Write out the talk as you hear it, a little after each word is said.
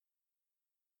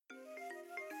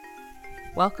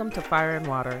Welcome to Fire and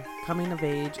Water, Coming of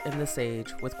Age in this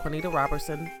Age with Quanita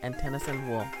Robertson and Tenneson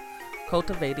Wool,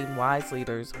 cultivating wise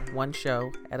leaders one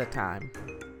show at a time.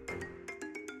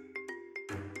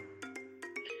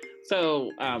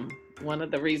 So one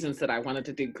of the reasons that I wanted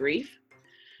to do grief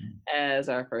as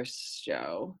our first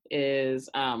show is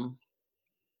I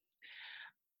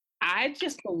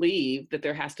just believe that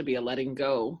there has to be a letting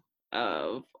go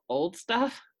of old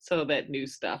stuff so that new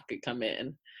stuff could come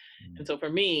in. And so for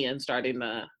me, in starting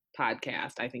the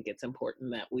podcast, I think it's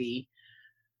important that we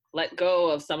let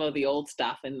go of some of the old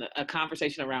stuff, and a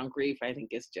conversation around grief, I think,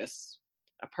 is just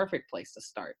a perfect place to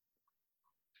start.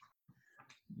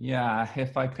 Yeah,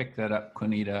 if I pick that up,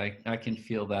 Quanita, I can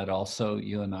feel that also.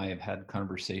 You and I have had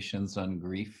conversations on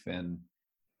grief, and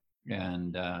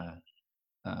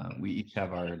we each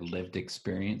have our lived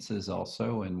experiences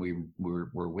also, and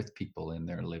we're with people in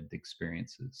their lived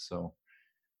experiences. So,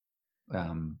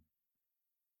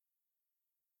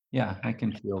 yeah, I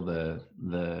can feel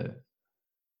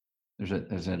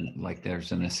there's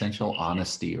an essential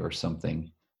honesty or something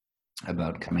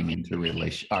about coming into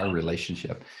our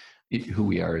relationship, who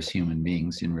we are as human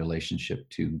beings in relationship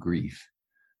to grief,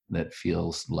 that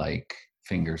feels like,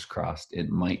 fingers crossed, it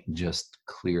might just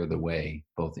clear the way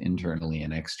both internally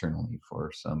and externally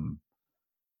for some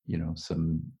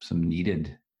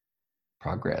needed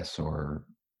progress or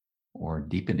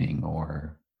deepening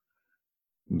or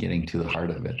getting to the heart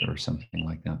of it or something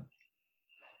like that.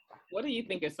 What do you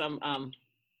think are some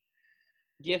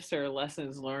gifts or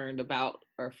lessons learned about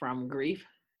or from grief?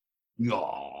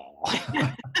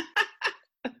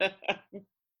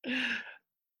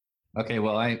 Okay,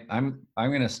 well, I'm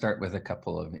going to start with a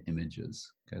couple of images,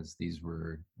 because these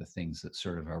were the things that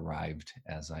sort of arrived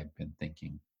as I've been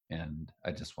thinking, and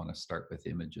I just want to start with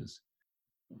images.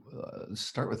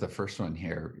 Start with the first one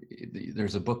here.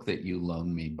 There's a book that you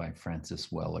loaned me by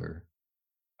Francis Weller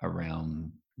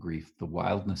around grief, The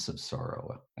Wildness of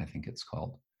Sorrow, I think it's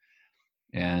called.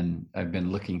 And I've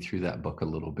been looking through that book a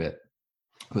little bit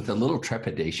with a little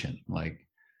trepidation, like,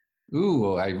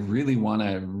 ooh, I really want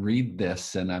to read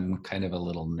this, and I'm kind of a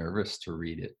little nervous to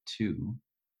read it too.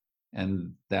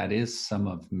 And that is some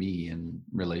of me in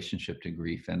relationship to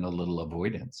grief, and a little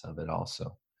avoidance of it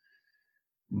also.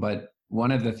 But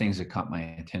one of the things that caught my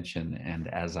attention, and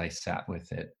as I sat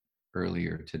with it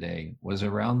earlier today, was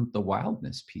around the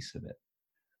wildness piece of it.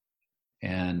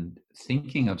 And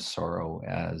thinking of sorrow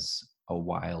as a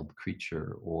wild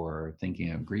creature, or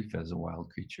thinking of grief as a wild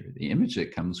creature, the image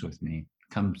that comes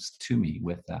to me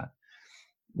with that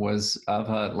was of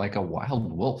a wild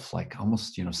wolf, like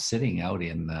almost, sitting out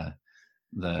in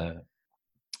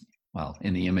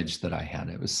in the image that I had,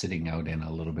 it was sitting out in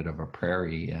a little bit of a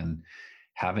prairie, and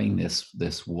having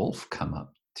this wolf come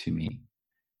up to me,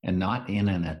 and not in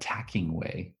an attacking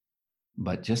way,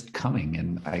 but just coming.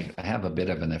 And I have a bit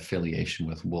of an affiliation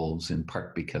with wolves, in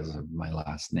part because of my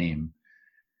last name.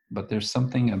 But there's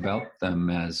something about them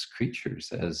as creatures,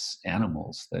 as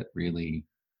animals, that really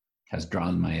has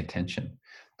drawn my attention.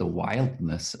 The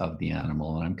wildness of the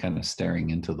animal, and I'm kind of staring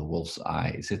into the wolf's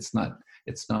eyes. It's not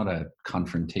a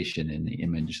confrontation in the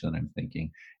image that I'm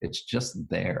thinking. It's just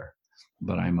there.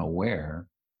 But I'm aware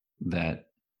that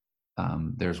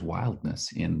there's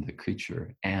wildness in the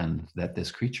creature, and that this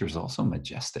creature is also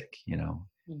majestic.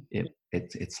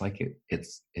 It's like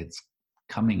it's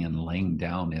coming and laying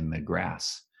down in the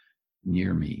grass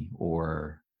near me,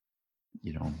 or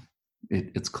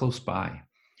it's close by.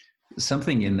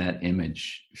 Something in that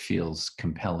image feels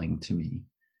compelling to me,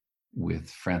 with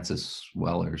Francis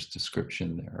Weller's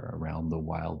description there around the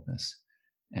wildness,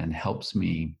 and helps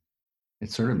me. It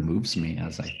sort of moves me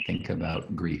as I think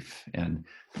about grief. And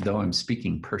though I'm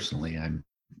speaking personally,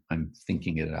 I'm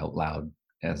thinking it out loud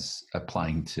as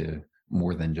applying to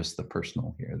more than just the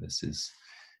personal here. This is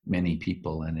many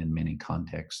people, and in many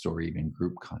contexts, or even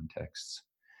group contexts.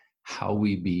 How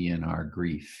we be in our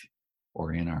grief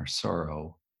or in our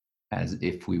sorrow, as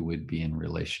if we would be in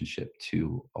relationship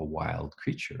to a wild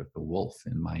creature, the wolf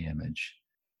in my image,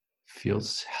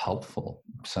 feels helpful,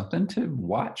 something to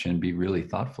watch and be really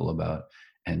thoughtful about.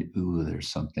 And there's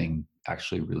something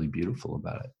actually really beautiful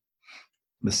about it.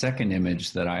 The second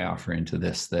image that I offer into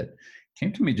this, that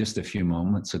came to me just a few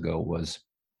moments ago, was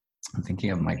I'm thinking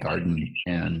of my garden,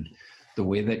 and the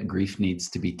way that grief needs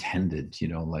to be tended,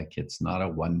 like it's not a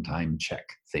one-time check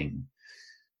thing,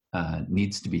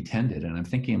 needs to be tended. And I'm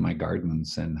thinking of my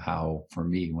gardens, and how, for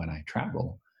me, when I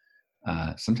travel,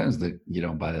 sometimes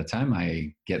by the time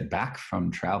I get back from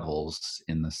travels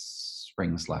in the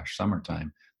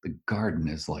spring/summertime, the garden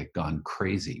is like gone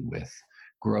crazy with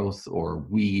growth or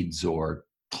weeds or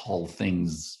tall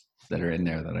things that are in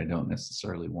there that I don't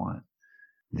necessarily want.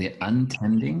 The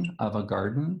untending of a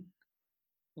garden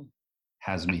Mm.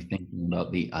 has me thinking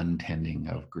about the untending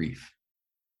of grief.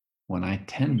 When I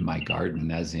tend my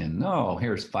garden, as in, oh,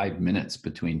 here's 5 minutes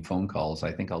between phone calls,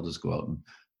 I think I'll just go out and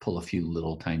pull a few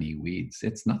little tiny weeds.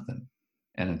 It's nothing.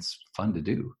 And it's fun to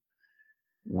do.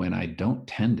 When I don't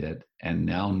tend it and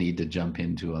now need to jump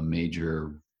into a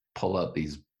major pull out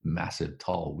these massive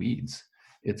tall weeds,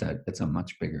 it's a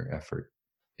much bigger effort.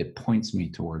 It points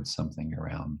me towards something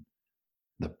around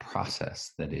the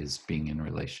process that is being in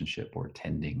relationship or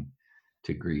tending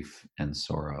to grief and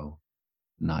sorrow,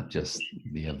 not just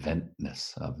the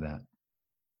eventness of that.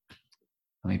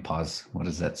 Let me pause. What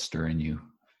does that stir in you?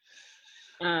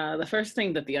 The first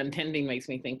thing that the untending makes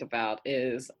me think about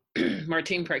is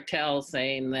Martine Prechtel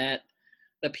saying that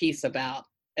the piece about,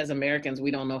 as Americans,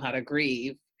 we don't know how to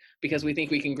grieve because we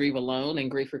think we can grieve alone, and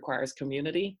grief requires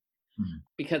community. Mm.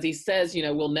 Because he says,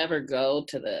 we'll never go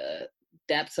to the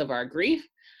depths of our grief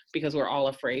because we're all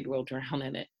afraid we'll drown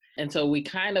in it. And so we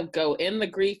kind of go in the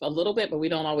grief a little bit, but we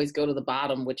don't always go to the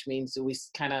bottom, which means we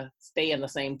kind of stay in the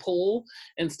same pool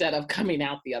instead of coming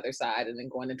out the other side and then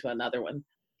going into another one.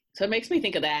 So it makes me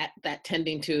think of that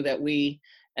tending to that we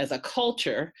as a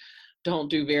culture don't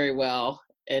do very well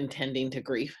in tending to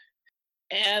grief.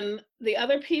 And the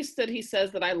other piece that he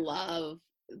says that I love,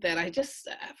 that I just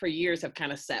for years have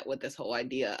kind of sat with this whole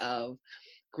idea of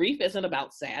grief isn't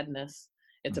about sadness,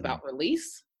 it's Mm-hmm. about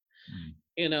release.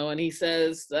 Mm-hmm. And he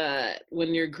says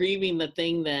when you're grieving the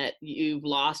thing that you've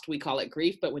lost, we call it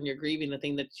grief, but when you're grieving the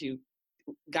thing that you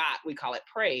got, we call it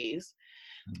praise.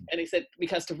 Mm-hmm. And he said,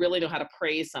 because to really know how to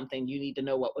praise something, you need to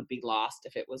know what would be lost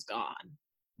if it was gone.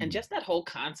 Mm-hmm. And just that whole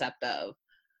concept of,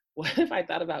 what if I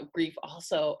thought about grief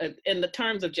also in the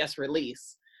terms of just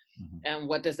release? Mm-hmm. And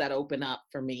what does that open up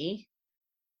for me?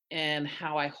 And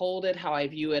how I hold it, how I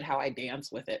view it, how I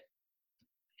dance with it.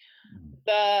 Mm-hmm.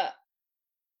 The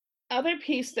other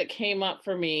piece that came up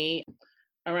for me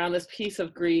around this piece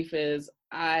of grief is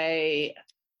I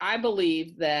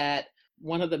believe that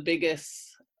one of the biggest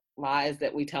lies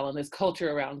that we tell in this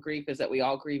culture around grief is that we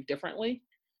all grieve differently.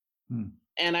 Mm.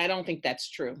 And I don't think that's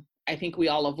true. I think we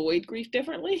all avoid grief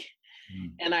differently.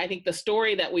 Mm. And I think the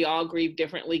story that we all grieve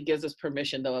differently gives us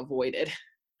permission to avoid it.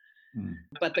 Mm.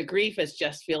 But the grief is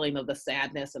just feeling of the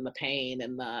sadness and the pain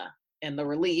and the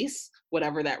release,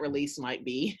 whatever that release might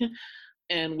be.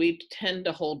 And we tend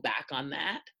to hold back on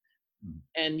that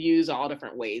and use all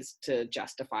different ways to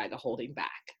justify the holding back.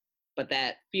 But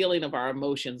that feeling of our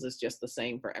emotions is just the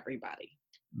same for everybody.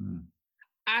 Mm.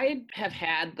 I have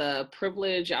had the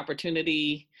privilege,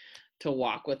 opportunity to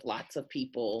walk with lots of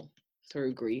people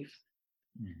through grief.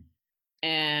 Mm.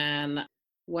 And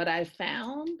what I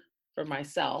found for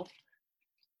myself,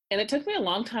 and it took me a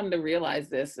long time to realize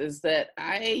this, is that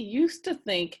I used to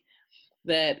think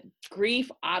that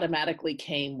grief automatically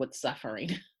came with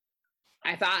suffering.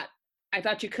 I thought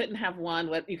you couldn't have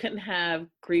you couldn't have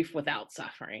grief without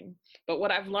suffering. But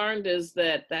what I've learned is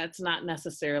that that's not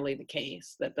necessarily the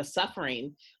case, that the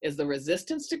suffering is the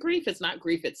resistance to grief. It's not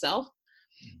grief itself.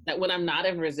 That when I'm not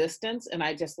in resistance and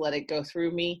I just let it go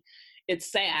through me,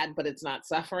 it's sad, but it's not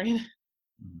suffering.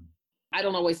 I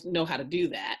don't always know how to do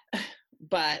that.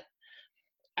 But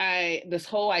this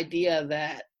whole idea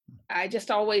that I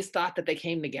just always thought that they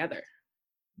came together.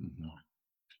 Mm-hmm.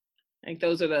 I think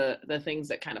those are the things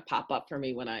that kind of pop up for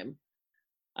me when I'm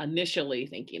initially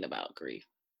thinking about grief.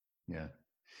 Yeah,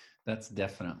 that's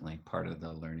definitely part of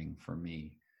the learning for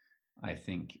me. I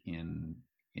think in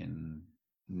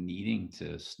needing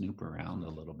to snoop around a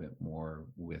little bit more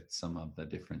with some of the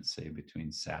difference, say,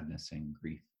 between sadness and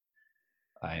grief.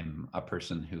 I'm a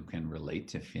person who can relate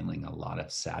to feeling a lot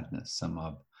of sadness,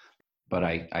 but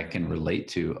I can relate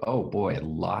to, oh boy,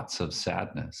 lots of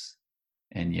sadness.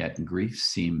 And yet grief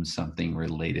seems something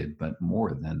related, but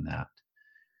more than that.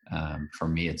 For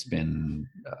me, it's been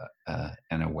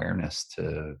an awareness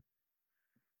to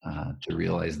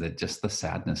realize that just the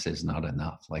sadness is not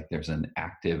enough. Like there's an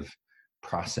active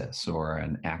process or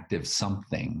an active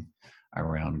something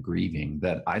around grieving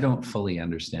that I don't fully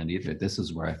understand either. This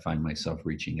is where I find myself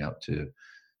reaching out to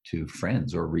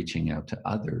friends or reaching out to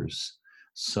others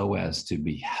so as to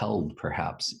be held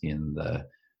perhaps in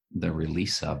the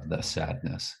release of the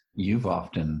sadness. You've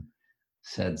often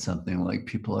said something like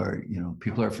people are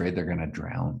afraid they're going to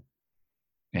drown.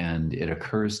 And it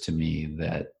occurs to me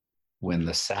that when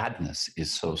the sadness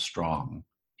is so strong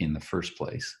in the first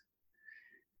place,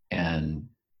 and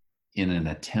in an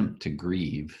attempt to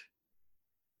grieve,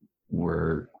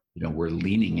 we're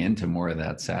leaning into more of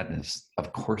that sadness.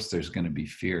 Of course, there's going to be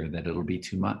fear that it'll be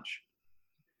too much.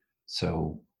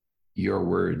 So your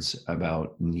words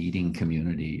about needing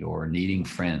community or needing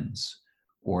friends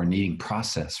or needing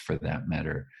process for that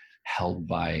matter, held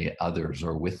by others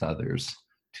or with others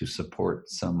to support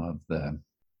some of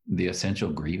the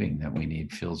essential grieving that we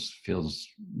need feels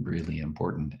really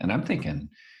important. And I'm thinking,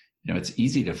 it's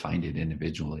easy to find it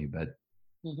individually, but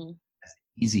Mm-hmm. as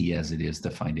easy as it is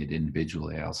to find it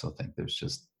individually, I also think there's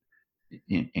just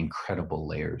incredible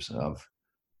layers of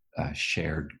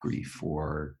shared grief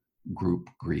or group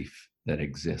grief that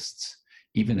exists,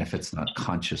 even if it's not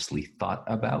consciously thought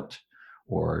about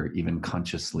or even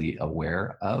consciously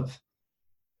aware of.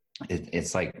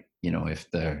 It's like, if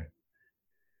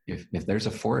there's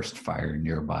a forest fire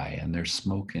nearby and there's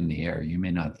smoke in the air, you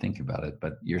may not think about it,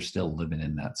 but you're still living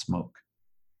in that smoke.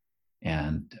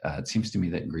 And it seems to me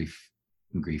that grief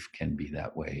can be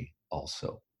that way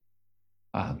also.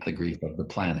 The grief of the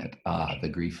planet, the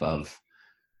grief of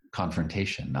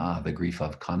confrontation, the grief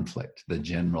of conflict, the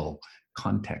general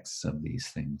contexts of these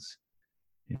things.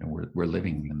 We're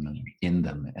living in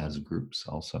them as groups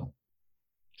also.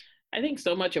 I think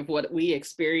so much of what we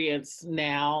experience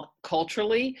now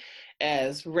culturally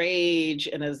as rage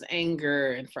and as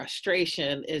anger and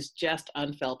frustration is just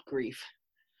unfelt grief.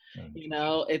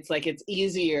 It's like it's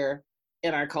easier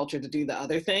in our culture to do the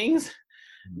other things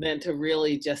than to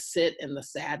really just sit in the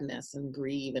sadness and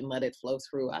grieve and let it flow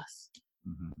through us.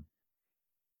 Mm-hmm.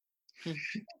 Do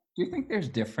you think there's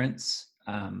difference,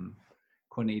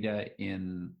 Quanita,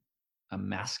 in a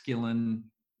masculine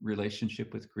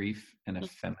relationship with grief and a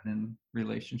feminine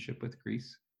relationship with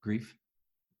grief?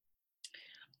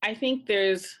 I think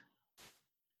there's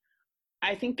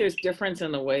difference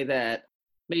in the way that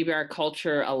maybe our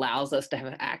culture allows us to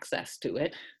have access to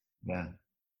it. Yeah.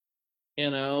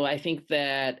 I think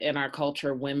that in our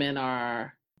culture, women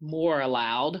are more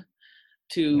allowed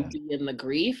to be in the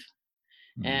grief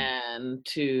and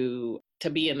to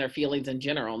be in their feelings in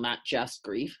general, not just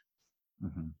grief.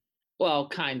 Mm-hmm. Well,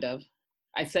 kind of.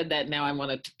 I said that, now I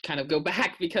want to kind of go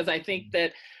back because I think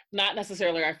that not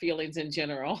necessarily our feelings in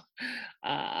general,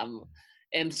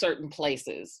 in certain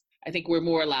places. I think we're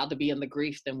more allowed to be in the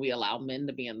grief than we allow men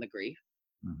to be in the grief.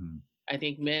 Mm-hmm. I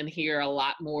think men hear a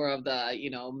lot more of the,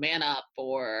 man up,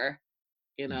 or,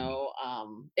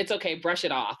 it's okay, brush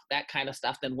it off, that kind of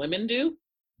stuff than women do.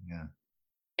 Yeah.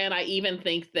 And I even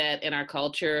think that in our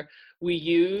culture, we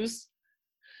use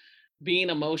being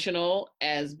emotional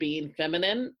as being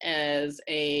feminine as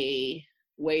a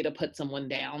way to put someone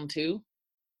down too,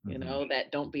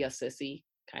 that don't be a sissy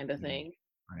kind of thing.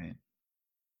 Right.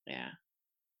 Yeah.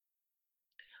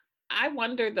 I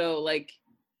wonder though, like,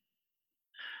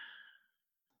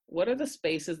 what are the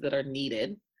spaces that are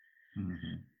needed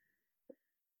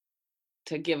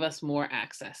to give us more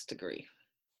access to grief?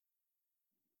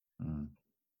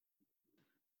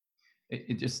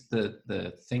 It just,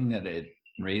 the thing that it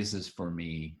raises for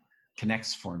me,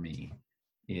 connects for me,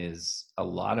 is a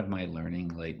lot of my learning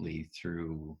lately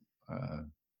through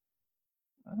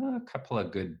a couple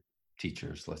of good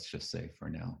teachers, let's just say for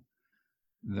now.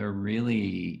 They're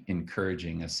really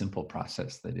encouraging a simple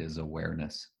process that is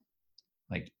awareness.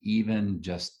 Like even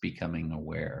just becoming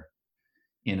aware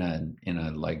in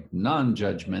a like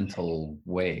non-judgmental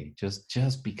way,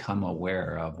 just become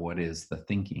aware of what is the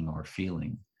thinking or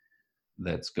feeling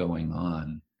that's going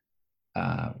on.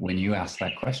 When you ask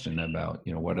that question about,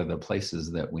 what are the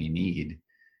places that we need,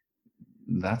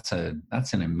 that's an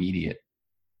immediate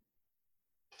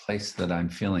place that I'm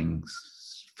feeling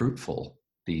fruitful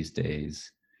these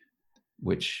days,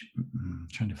 which I'm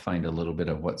trying to find a little bit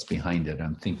of what's behind it.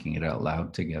 I'm thinking it out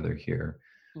loud together here.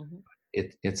 Mm-hmm.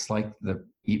 It's like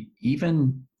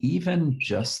even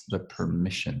just the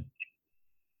permission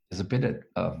is a bit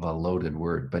of a loaded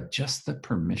word, but just the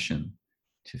permission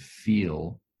to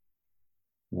feel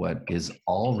what is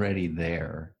already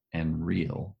there and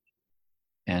real.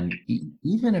 And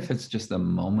even if it's just a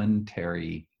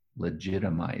momentary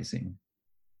legitimizing,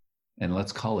 and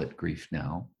let's call it grief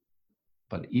now,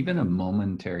 but even a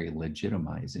momentary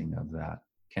legitimizing of that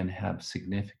can have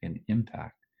significant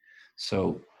impact.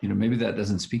 So, maybe that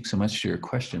doesn't speak so much to your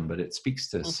question, but it speaks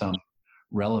to some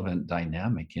relevant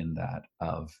dynamic in that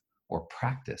or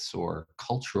practice or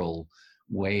cultural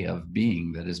way of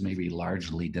being that is maybe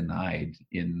largely denied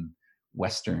in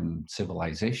Western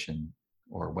civilization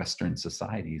or Western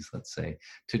societies, let's say,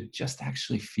 to just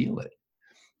actually feel it.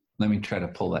 Let me try to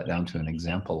pull that down to an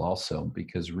example also,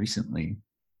 because recently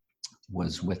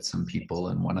was with some people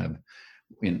and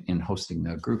in hosting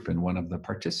a group, and one of the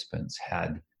participants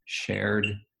had shared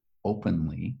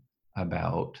openly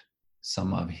about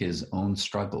some of his own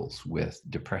struggles with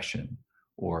depression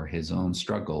or his own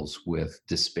struggles with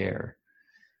despair.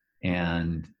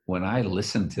 And when I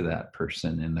listened to that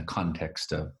person in the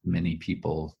context of many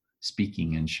people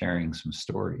speaking and sharing some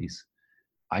stories,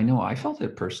 I know I felt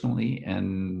it personally,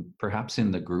 and perhaps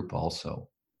in the group also,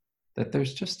 that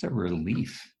there's just a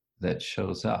relief that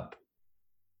shows up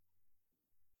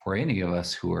for any of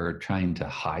us who are trying to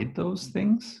hide those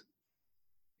things,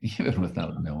 even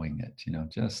without knowing it,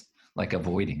 just like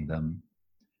avoiding them.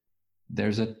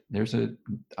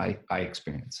 I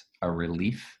experience a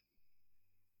relief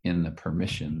in the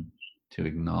permission to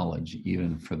acknowledge,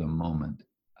 even for the moment,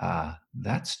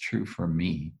 that's true for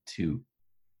me too,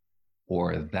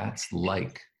 or that's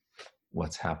like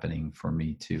what's happening for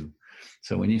me too.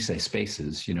 So when you say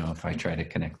spaces, if I try to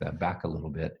connect that back a little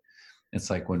bit, it's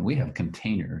like when we have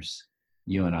containers,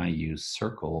 you and I use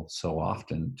circle so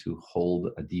often to hold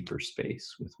a deeper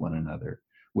space with one another,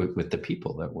 with the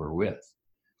people that we're with.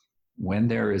 When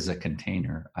there is a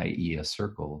container, i.e. a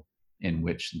circle, in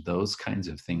which those kinds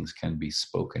of things can be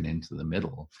spoken into the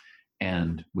middle,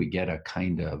 and we get a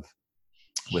kind of,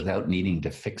 without needing to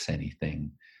fix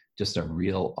anything, just a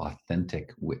real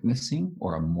authentic witnessing,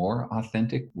 or a more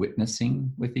authentic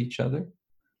witnessing with each other,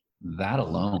 that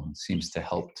alone seems to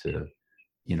help to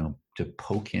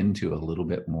poke into a little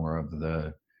bit more of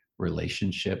the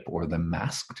relationship, or the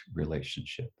masked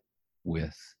relationship,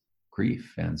 with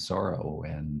grief and sorrow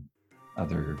and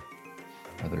other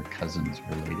cousins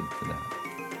related to that.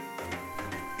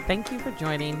 Thank you for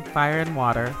joining Fire and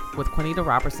Water with Quanita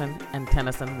Robertson and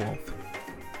Tenneson Wolf.